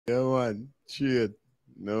Yeah, man. Shit.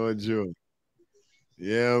 No joke.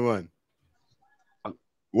 Yeah, man. On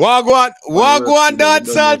work Wagwan today, you don't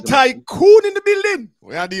know dancehall some of tycoon in the building.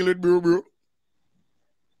 We are dealing with, bro.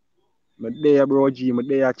 my day, bro, G, my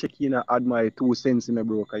day, I check in and add my 2 cents in a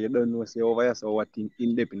bro, because you don't know, say, over here, so what thing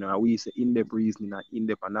in depth, you know, we say in depth reasoning and in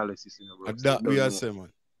depth analysis, you know, bro. And So you that we don't are know. saying, man.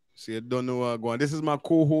 So you don't know what going. This is my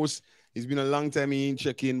co-host. It's been a long time he ain't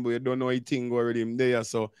check in, but you don't know anything already him there.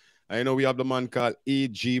 So I know we have the man called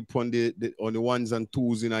AG on the ones and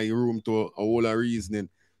twos in our room to a whole of reasoning.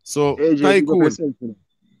 So AJ, big up Tycoon, yourself, you know.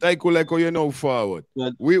 Tycoon, like how you know forward.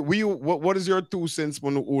 But What is your 2 cents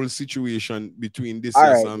on the whole situation between this All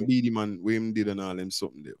yes right, and then. BD man, where him did and all them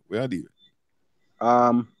something there? Where are they?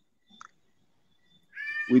 Um,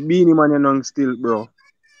 with Beanie Man, you know, still, bro,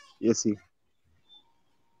 you see,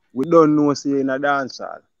 we don't know, say, in a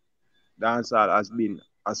dancehall has been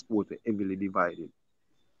a sport heavily divided.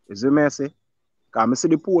 You see me, I say? Because I see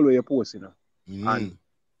the poll where you post, you know, and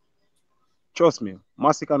trust me,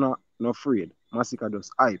 Masicka no afraid. Masicka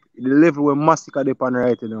just hype. The level where Masicka depend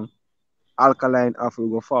right, you know, Alkaline have to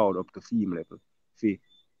go forward up to theme level to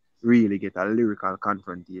really get a lyrical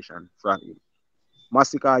confrontation from him.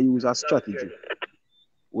 Masicka use a strategy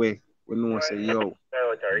where we know say, yo,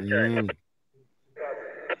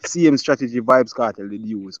 same strategy Vibes Cartel did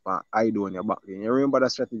use for I do on your back. You remember that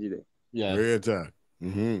strategy there? yeah, Great.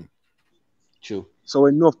 true. So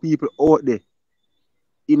enough people out there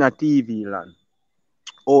in a TV land,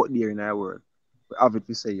 out there in our world, we have it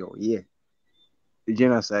to say, yo, yeah, the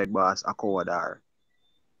genocide boss a coward or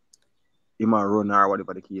he might run or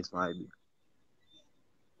whatever the case might be.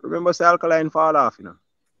 Remember say Alkaline fall off, you know.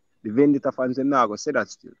 The Vendetta fans them now go say that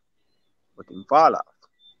still. But him fall off.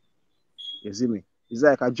 You see me? It's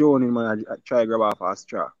like a journey man I try grab off a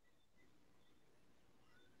straw.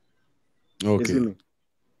 You see Okay. me?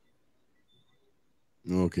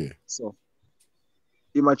 Okay. So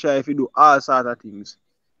he might try if you do all sorts of things.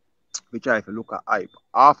 We try if you look at hype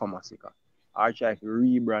half a Masicka. Or try to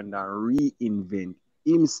rebrand and reinvent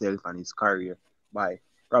himself and his career by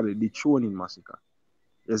probably dethroning Masicka.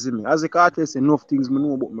 You see me? As a cartel say enough things I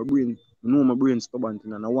know about my brain. I know my brain stubborn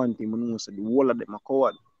thing and one thing I know say the whole of them are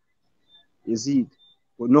coward. You see it?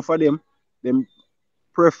 But enough of them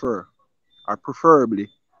prefer or preferably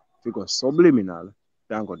to go subliminal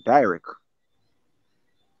than go direct.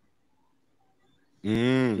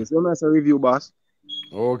 You see me as a review boss?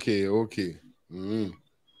 Okay. You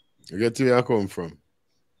get where I come from.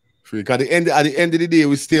 At the end of the day,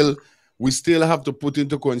 we still have to put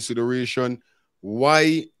into consideration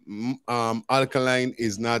why Alkaline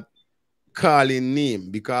is not calling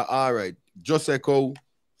name. Because all right, just like how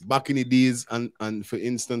back in the days, and for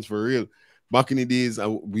instance, for real, back in the days,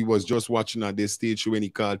 we was just watching at this stage when he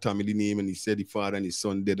called Tommy the name and he said the father and his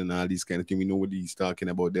son dead and all these kind of thing. We know what he's talking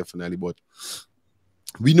about, definitely, but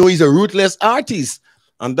we know he's a ruthless artist.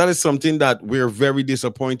 And that is something that we're very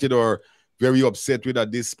disappointed or very upset with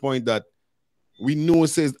at this point, that we know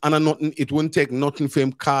says, and nothing, it won't take nothing for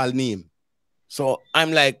him call name. So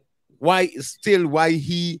I'm like, why Masicka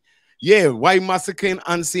and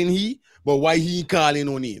unseen he, but why he calling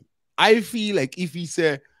on him? I feel like if he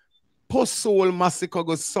say, post soul Masicka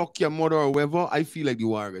go suck your mother or whatever, I feel like the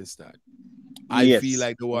war gonna start. I feel Yes.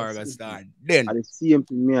 like the war That's gonna it. start. At Then, the same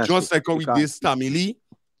thing me I say. just like how we Because this Tammy Lee,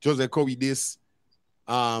 just like how we this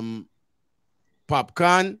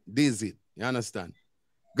Popcorn, this it. You understand?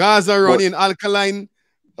 Gaza but running, Alkaline.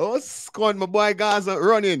 Oh, squad, my boy Gaza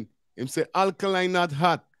running. Him say Alkaline not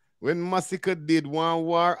hot. When Masicka did one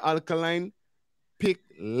war, Alkaline pick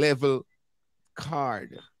level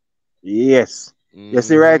card. yes. You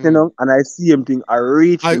see right now, and I see him thing I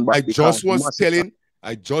reach I, him back I because just was Masicka telling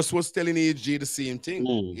I just was telling AJ the same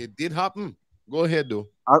thing. It did happen. Go ahead though.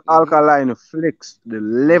 Alkaline flex the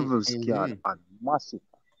levels card Mm-hmm. and Masicka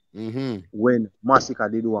Mm-hmm. when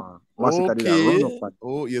Masicka did one. Masicka did a run up Okay. at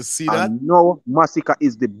Oh, you see that? and now Masicka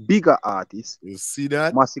is the bigger artist. You see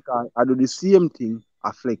that? Masicka I do the same thing.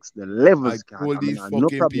 I flex the I levels card. told I mean, these I have no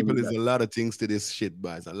fucking problem people with there's that. a lot of things to this shit,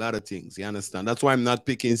 boys. A lot of things. You understand? That's why I'm not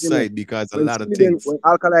picking You see me? side, because a When lot of Skillibeng, things. when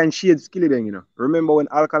Alkaline shades Skillibeng, you know. Remember when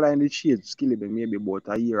Alkaline did shades Skillibeng maybe about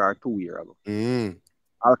a year or 2 years ago. Mm.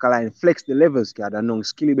 Alkaline flexed the levels card and now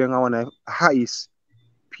Skillibeng are one of the highest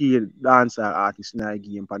paid dancer artists in the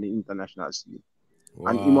game on the international scene.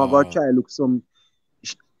 And him go Wow. try look some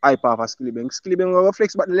hype off of Skillibeng. Skillibeng go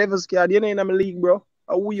flex but the levels card, you know in the league, bro.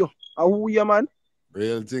 How you, man?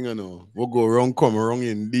 Real thing, I know. What go wrong, come wrong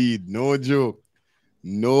indeed. No joke.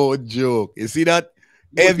 No joke. You see that?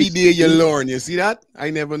 Every Notice, day you learn. You see that? I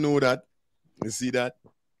never know that. You see that?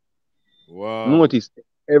 Wow. notice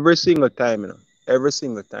every single time,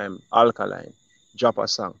 Alkaline. drop a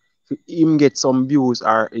song. If him get some views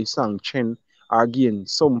or a song trend or gain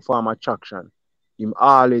some form of traction, him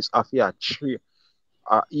always have to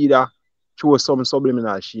either throw some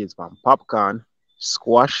subliminal shades from Popcorn,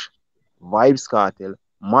 Squash, Vibes Cartel,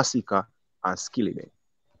 Masicka, and Skillibeng.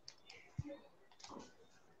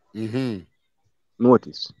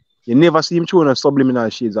 Notice. You never see him throwing a subliminal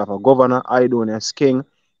shades of a Governor, Idonia, Skeng,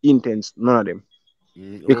 Intense, none of them.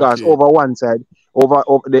 Because over one side, over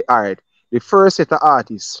the art, the first set of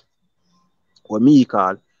artists, what me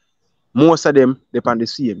call, most of them they on the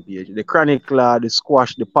same page. The Chronicler, the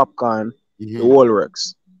Squash, the Popcorn, the whole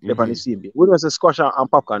works. They on the same page. We don't say Squash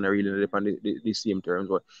and Popcorn are really on the same terms,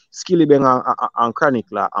 but Skillibeng and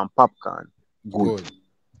Chronicler and Popcorn, good.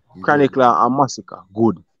 Chronicler and Masicka,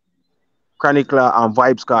 good. Chronicler and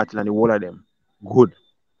Vibes Cartel and the whole of them, good.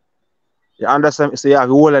 You understand? So you have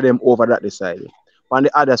the whole of them over that side. On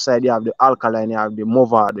the other side, you have the Alkaline, you have the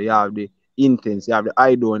Movard, you have the Intense, you have the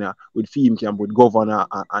Idonia with Theme Camp, with Governor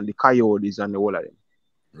and the Coyotes and the whole of them.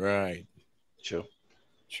 Right. True.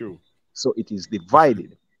 So it is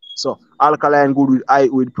divided. So Alkaline good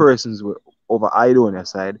with persons over Idonia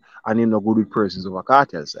side, and then not good with persons over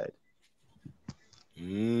Cartel side.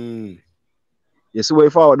 You see where you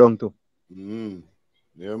forward down to?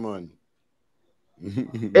 Yeah, man.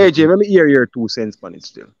 AJ, let me hear your 2 cents on it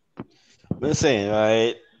still. I'm saying,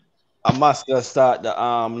 right? A Masicka start the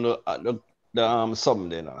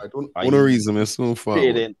something. I don't want to reason me so far.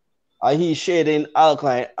 He shading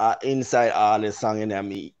Alkaline inside all the song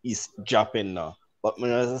and he's dropping now. But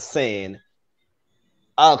when I was saying,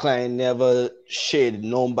 Alkaline never shaded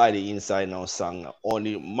nobody inside no song.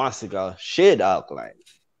 Only Masicka shade Alkaline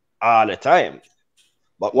all the time.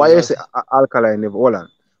 But why you say Alkaline never hold on?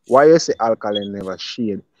 Why you say Alkaline never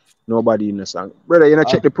shade nobody in the song? Brother, you know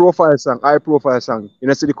check the profile song, high profile song. You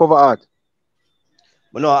know see the cover art.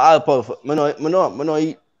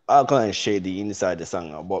 Alkaline shady inside the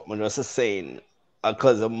song, but when I was saying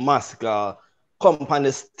because of Masicka come on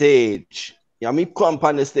the stage. Yeah, me come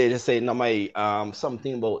on the stage and say no my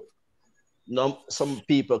something about some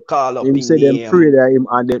people call up him say name. them afraid of him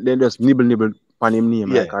and they just nibble on him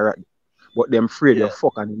name like a rat. But them afraid you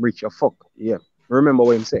fuck and him rich you fuck. Yeah. Remember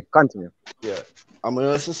what him say. Continue. Yeah. I'm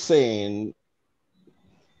just saying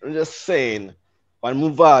when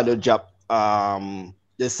Movado drop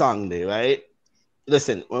the song day, right?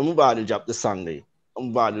 Listen, when Movado drop the song day,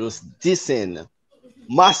 Movado was dissing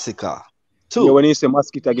Masicka too. Yeah, when he say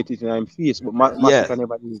Mosquito get it in his face, but Masicka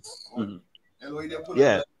never did.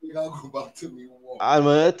 Yeah. I'm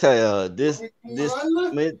gonna tell you this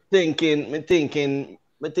me thinking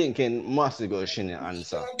Masicka shouldn't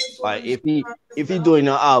answer. Like if he doing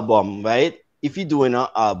an album, right? If he doing an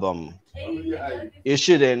album, you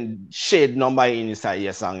shouldn't shade nobody inside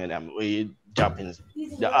your song and them where you dropping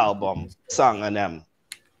the album song and them.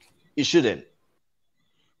 You shouldn't.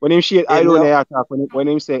 When him shade, I don't know attack when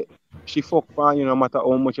him say she fuck fan, you no matter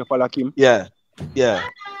how much you follow him. Yeah.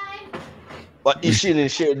 But he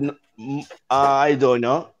shouldn't shade I don't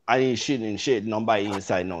know, and he shouldn't shade nobody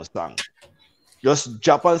inside no song. Just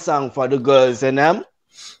drop a song for the girls and them.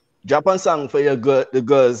 Drop a song for the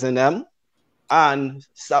girls and them. And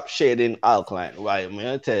stop shading Alkaline. Right, I'm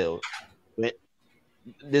gonna tell you.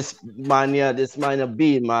 This man a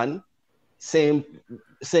beat man. Same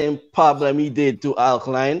problem he did to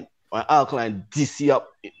Alkaline. When Alkaline DC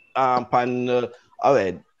up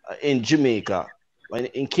in Jamaica. When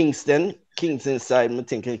in Kingston side, I'm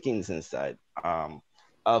thinking Kingston side.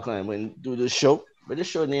 Alkaline when do the show. What the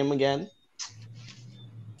show name again?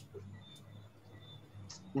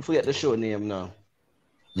 I forget the show name now.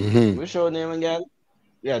 What show name again?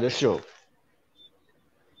 Yeah, the show.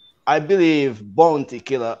 I believe Bounty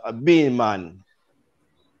Killer, a bean man,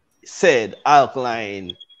 said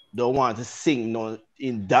Alkaline don't want to sing no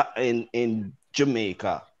in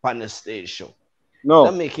Jamaica on the stage show. No,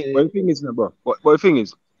 but the thing is, bro. But the thing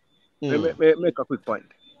is, make a quick point.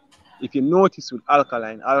 If you notice with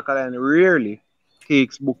Alkaline rarely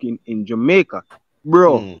takes booking in Jamaica.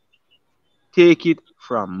 Bro, take it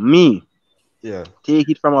from me. Yeah. Take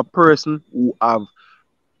it from a person who have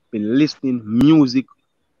been listening music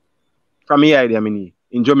from here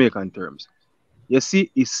in Jamaican terms. You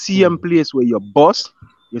see, it's same place where you're boss.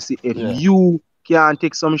 You see, if you can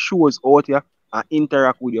take some shows out here and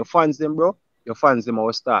interact with your fans, them, bro, your fans them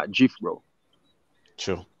will start GIF, bro.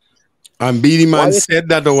 True. And BD Man said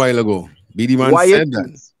that a while ago. BD Man said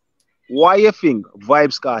that. Why you think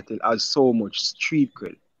Vibes Cartel has so much street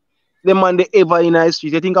cred? The man they ever in the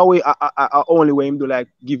street. I think only way him do like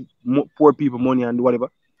give poor people money and do whatever.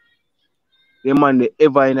 The man they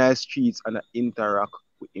ever in the streets and interact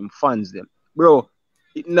with him fans them. Bro,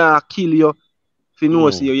 it nah kill you If you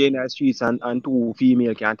know, see you're in the streets and two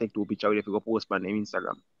female can take two pictures if you go post on them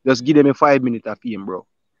Instagram. Just give them a 5 minute of fame, bro.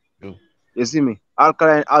 You see me?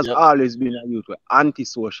 Alkaline has always been a youth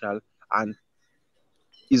antisocial and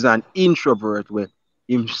is an introvert where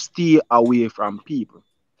him stay away from people.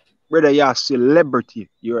 Whether you're a celebrity,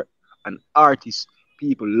 you're an artist,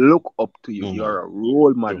 people look up to you. You're a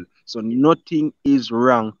role model. So nothing is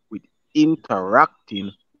wrong with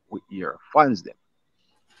interacting with your fans them.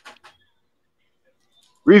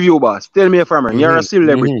 Review boss, tell me if I'm wrong. You're a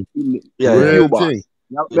celebrity. Review boss.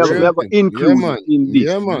 Never include in this.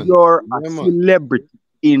 You're a celebrity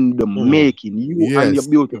in the making. You and your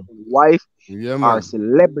beautiful wife are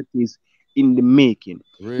celebrities in the making.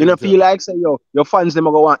 You know, feel like say your fans them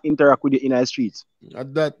go want to interact with you in the streets.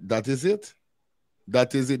 That is it.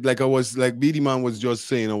 That is it. Like BD Man was just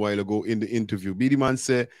saying a while ago in the interview. BD Man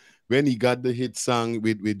said when he got the hit song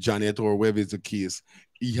with Janet or whatever is the case,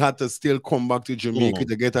 he had to still come back to Jamaica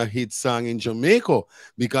to get a hit song in Jamaica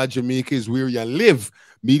because Jamaica is where you live.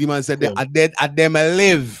 BD Man said that at them I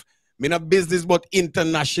live. Me not business but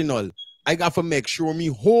international. I got to make sure me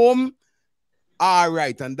home. All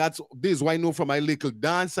right, and this is why I know from my little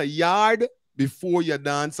dancer yard before you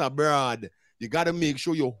dance abroad. You got to make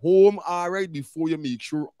sure you're home all right before you make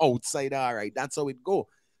sure outside all right. That's how it go.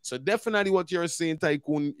 So definitely what you're saying,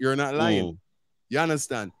 Tycoon, you're not lying. You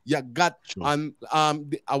understand? You got, and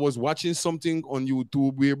I was watching something on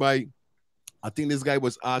YouTube whereby I think this guy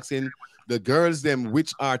was asking the girls them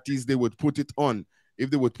which artists they would put it on, if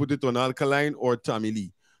they would put it on Alkaline or Tommy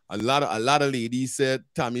Lee. A lot of ladies said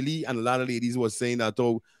Tommy Lee, and a lot of ladies was saying that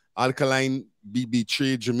Alkaline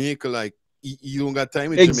betrayed Jamaica, like he don't got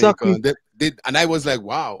time in Jamaica. And I was like,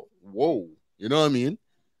 wow, whoa, you know what I mean?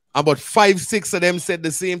 About 5, 6 of them said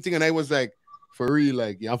the same thing, and I was like, for real,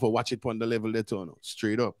 like you have to watch it on the level they turn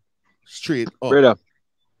straight up. Brother,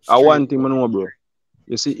 I one thing I know, bro.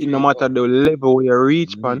 You see, no matter the level where you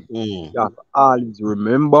reach, man, you have to always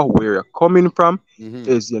remember where you're coming from,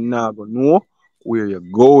 is you're not gonna know where you're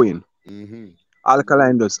going.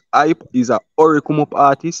 Alkaline does hype, is a hurry come up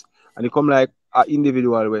artist, and he come like an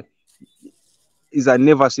individual where is a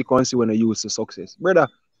never sequence when you use the success. Brother,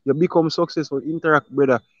 you become successful, interact,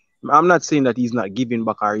 brother. I'm not saying that he's not giving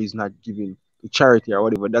back or he's not giving to charity or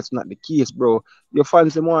whatever. That's not the case, bro. Your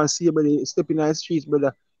fans them want to see you, brother, step in the streets,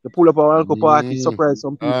 brother. You pull up a alcohol party, surprise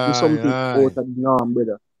some people, do something out of the norm,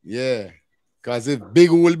 brother. Yeah. Because if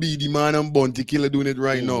big will be the man and Bounty Killer doing it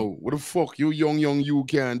right now, what the fuck you young you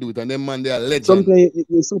can't do it, and them man they are legend. Sometimes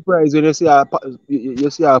you're surprised when you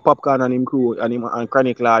see a Popcorn and him crew and him and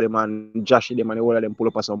Chronic Lad them and Josh them and all of them pull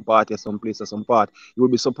up at some party, some place or some part. You will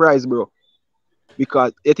be surprised, bro.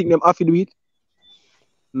 Because you think them have to do it?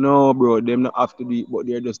 No, bro, them not have to do it, but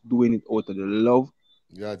they're just doing it out of the love.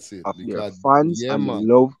 That's it. Of their fans and the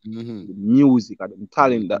love, the music and them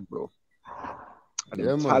talent that, bro. And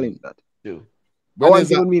them talent that. I want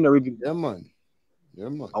thing with me in a review. Yeah, man.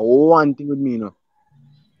 I one thing with me, you know.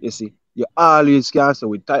 You see, you always can say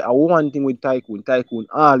with I one thing with Tycoon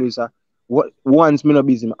always once me not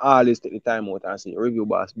busy, I always take the time out and say, review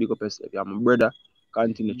boss, big up yourself. You're my brother,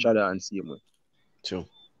 continue each other and see him. True.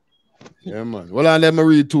 Yeah, man. Well, and let me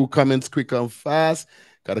read 2 comments quick and fast.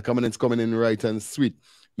 Got the comments coming in right and sweet.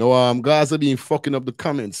 Now, Gaza being fucking up the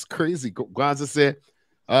comments. Crazy. Gaza said,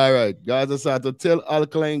 all right, Gaza said to tell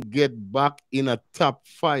Alkaline get back in a top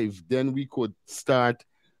 5, then we could start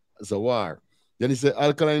the war. Then he said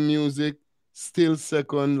Alkaline music still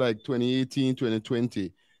second like 2018,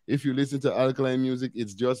 2020. If you listen to Alkaline music,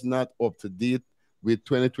 it's just not up to date with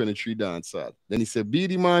 2023 dancehall. Then he said,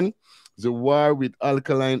 BD Man, the war with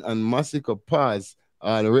Alkaline and Masicka paused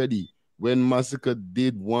already. When Masicka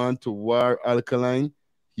did want to war Alkaline,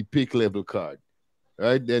 he picked level card.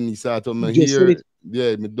 Right? Then he started to hear,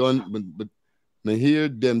 yeah, but hear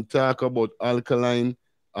them talk about Alkaline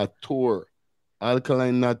a tour.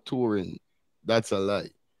 Alkaline not touring. That's a lie.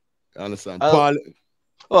 You understand? Paul.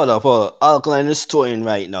 Hold up. Alkaline is touring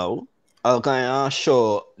right now. Alkaline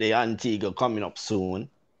show the Antigua coming up soon.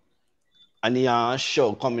 And he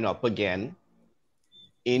show coming up again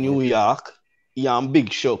in New York. He a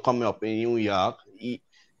big show coming up in New York.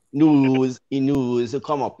 News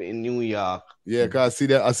come up in New York. Yeah, cause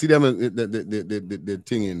I see them the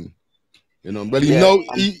thing in, you know. But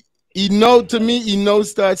he know to me, he know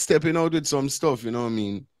start stepping out with some stuff, you know what I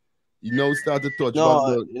mean? He know start to touch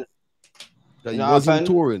back that he wasn't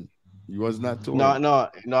touring. He was not touring. No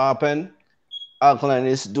happen. Alkaline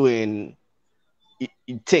is doing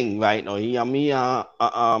thing right now. He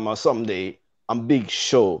someday a big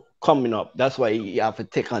show coming up. That's why he have to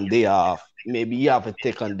take a day off. Maybe he have to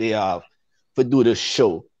take a day off to do the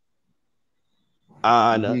show.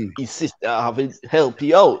 and his sister have to help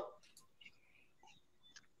you out.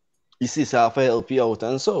 His sister have to help you out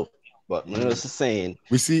and so. But I'm just saying.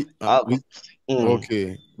 We see,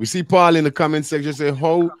 okay. We see Paul in the comment section say,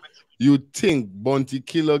 how you think Bounty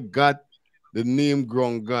Killer got the name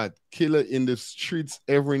Ground God? Killer in the streets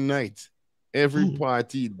every night, every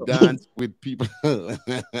party, dance with people. Bro,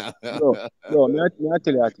 may I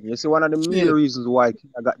tell you a thing? You see, one of the main reasons why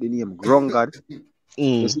I got the name Ground God,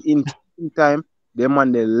 you see, in time, them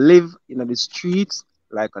man, they live in the streets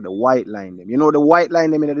like the white line them. You know the white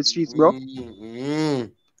line them in the streets, bro?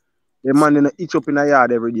 Them man, they each up in a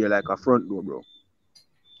yard every day like a front door, bro.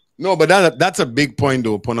 No, but that's a big point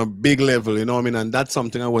though, on a big level, you know what I mean? And that's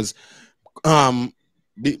something I was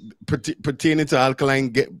pertaining to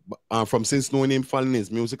Alkaline from since knowing him, following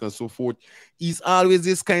his music and so forth. He's always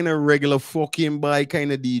this kind of regular fucking boy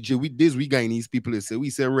kind of DJ. We Guyanese people we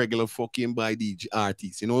say regular fucking boy DJ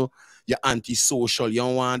artists, you know, you're anti-social, you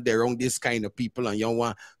don't want they're around this kind of people, and you don't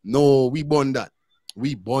want we burn that.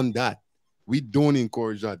 We don't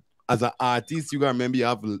encourage that. As an artist, you gotta remember you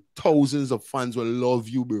have thousands of fans who love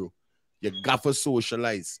you, bro. You got to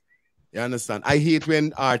socialize. You understand? I hate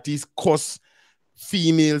when artists cuss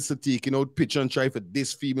females to taking out picture and try for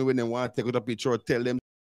this female when they want to take out a picture or tell them